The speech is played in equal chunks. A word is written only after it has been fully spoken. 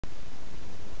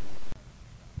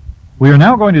We are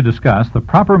now going to discuss the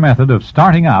proper method of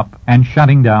starting up and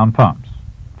shutting down pumps.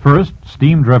 First,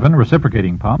 steam-driven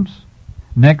reciprocating pumps.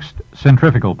 Next,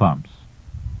 centrifugal pumps.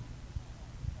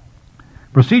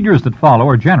 Procedures that follow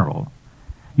are general.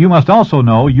 You must also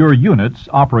know your unit's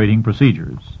operating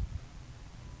procedures.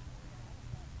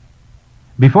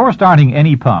 Before starting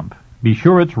any pump, be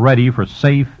sure it's ready for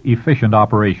safe, efficient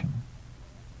operation.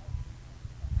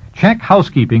 Check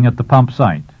housekeeping at the pump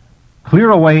site.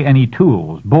 Clear away any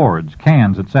tools, boards,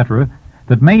 cans, etc.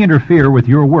 that may interfere with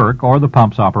your work or the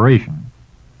pump's operation.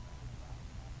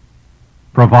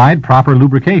 Provide proper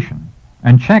lubrication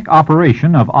and check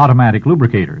operation of automatic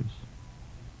lubricators.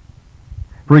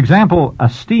 For example, a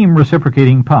steam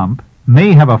reciprocating pump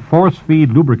may have a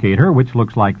force-feed lubricator which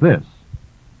looks like this.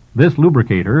 This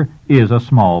lubricator is a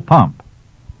small pump.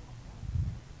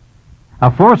 A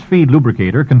force-feed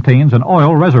lubricator contains an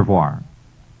oil reservoir.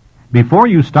 Before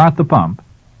you start the pump,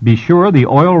 be sure the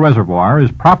oil reservoir is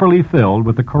properly filled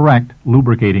with the correct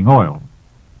lubricating oil.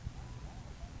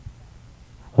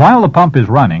 While the pump is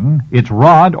running, its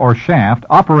rod or shaft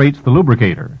operates the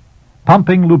lubricator,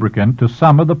 pumping lubricant to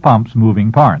some of the pump's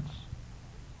moving parts.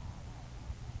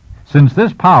 Since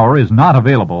this power is not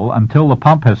available until the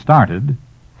pump has started,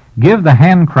 give the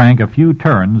hand crank a few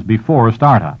turns before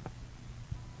startup.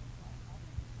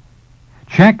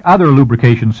 Check other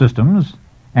lubrication systems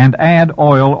and add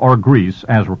oil or grease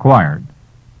as required.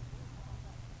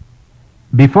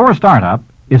 Before startup,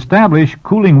 establish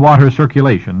cooling water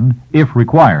circulation if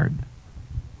required.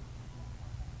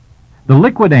 The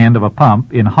liquid end of a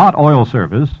pump in hot oil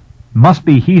service must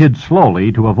be heated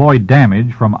slowly to avoid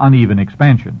damage from uneven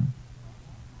expansion.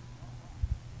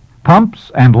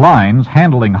 Pumps and lines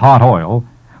handling hot oil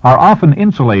are often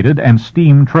insulated and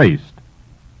steam traced.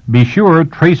 Be sure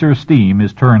tracer steam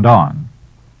is turned on.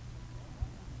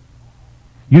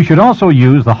 You should also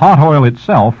use the hot oil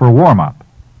itself for warm-up.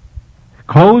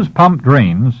 Close pump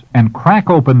drains and crack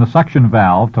open the suction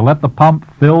valve to let the pump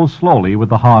fill slowly with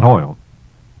the hot oil.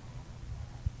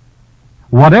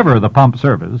 Whatever the pump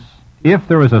service, if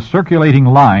there is a circulating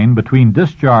line between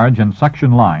discharge and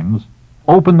suction lines,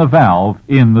 open the valve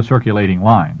in the circulating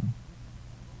line.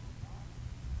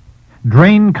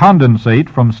 Drain condensate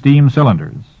from steam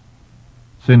cylinders.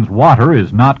 Since water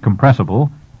is not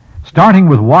compressible, starting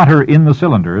with water in the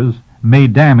cylinders may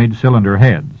damage cylinder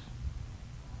heads.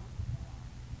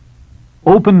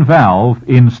 Open valve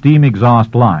in steam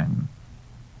exhaust line.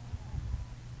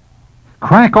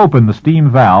 Crack open the steam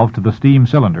valve to the steam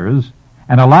cylinders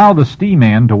and allow the steam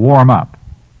end to warm up.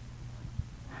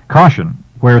 Caution,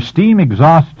 where steam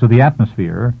exhausts to the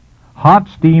atmosphere, hot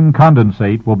steam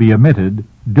condensate will be emitted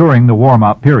during the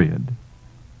warm-up period.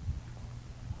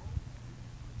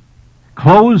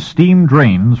 Close steam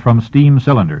drains from steam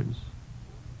cylinders.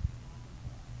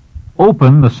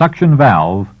 Open the suction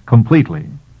valve completely.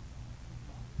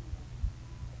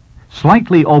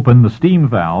 Slightly open the steam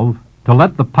valve to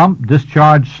let the pump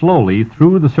discharge slowly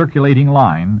through the circulating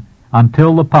line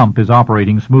until the pump is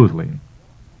operating smoothly.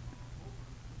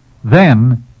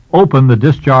 Then, open the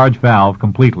discharge valve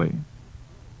completely.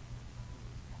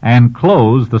 And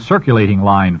close the circulating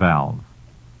line valve.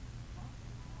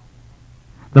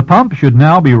 The pump should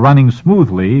now be running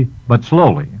smoothly but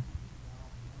slowly.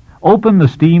 Open the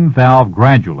steam valve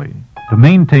gradually to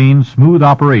maintain smooth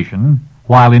operation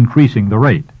while increasing the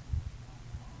rate.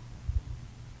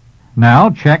 Now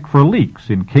check for leaks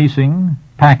in casing,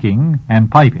 packing, and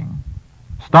piping.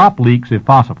 Stop leaks if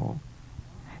possible.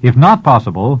 If not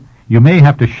possible, you may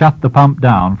have to shut the pump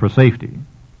down for safety.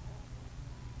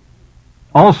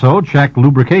 Also check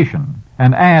lubrication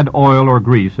and add oil or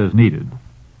grease as needed.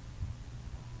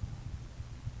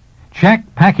 Check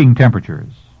packing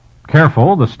temperatures.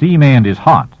 Careful, the steam end is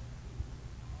hot.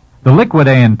 The liquid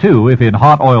end, too, if in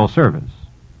hot oil service.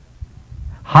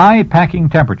 High packing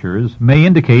temperatures may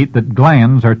indicate that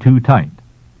glands are too tight.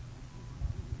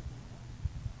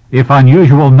 If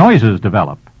unusual noises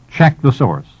develop, check the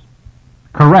source.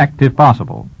 Correct if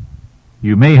possible.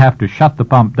 You may have to shut the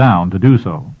pump down to do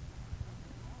so.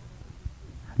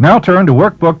 Now turn to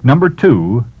workbook number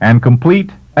 2 and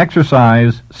complete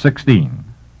exercise 16.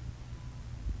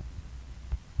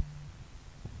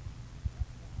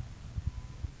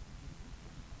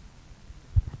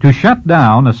 To shut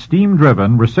down a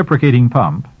steam-driven reciprocating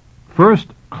pump, first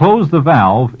close the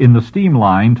valve in the steam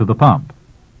line to the pump.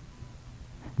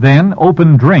 Then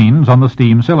open drains on the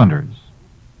steam cylinders.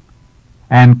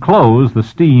 And close the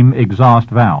steam exhaust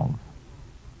valve.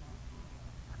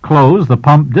 Close the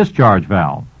pump discharge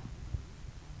valve.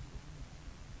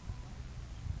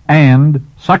 And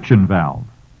suction valve.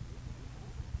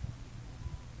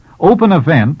 Open a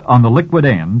vent on the liquid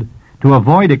end to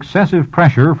avoid excessive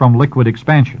pressure from liquid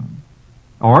expansion,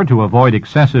 or to avoid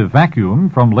excessive vacuum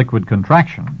from liquid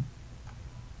contraction.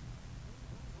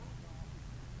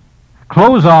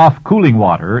 Close off cooling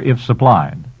water if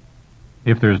supplied.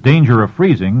 If there's danger of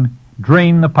freezing,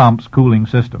 drain the pump's cooling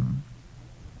system.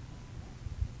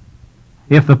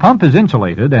 If the pump is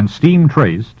insulated and steam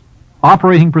traced,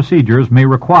 operating procedures may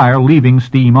require leaving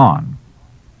steam on.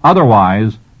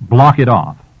 Otherwise, block it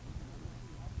off.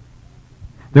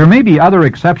 There may be other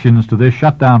exceptions to this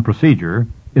shutdown procedure,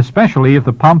 especially if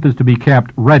the pump is to be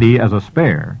kept ready as a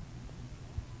spare.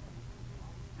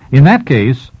 In that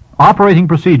case, operating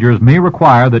procedures may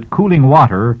require that cooling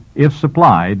water, if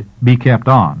supplied, be kept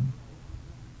on.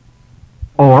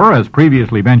 Or, as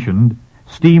previously mentioned,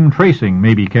 steam tracing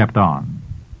may be kept on.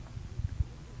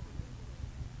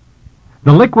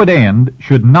 The liquid end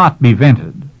should not be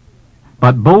vented,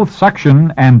 but both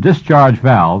suction and discharge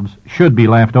valves should be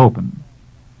left open.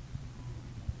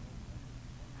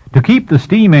 To keep the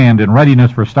steam end in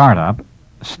readiness for startup,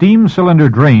 steam cylinder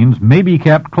drains may be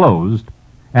kept closed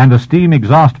and a steam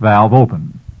exhaust valve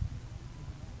open.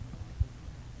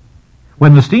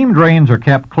 When the steam drains are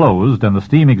kept closed and the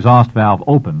steam exhaust valve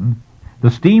open, the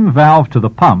steam valve to the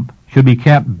pump should be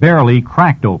kept barely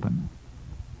cracked open.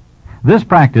 This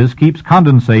practice keeps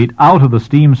condensate out of the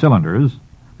steam cylinders,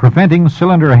 preventing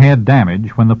cylinder head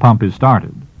damage when the pump is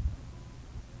started.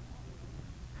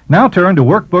 Now turn to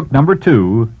workbook number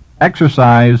 2,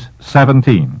 exercise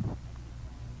 17.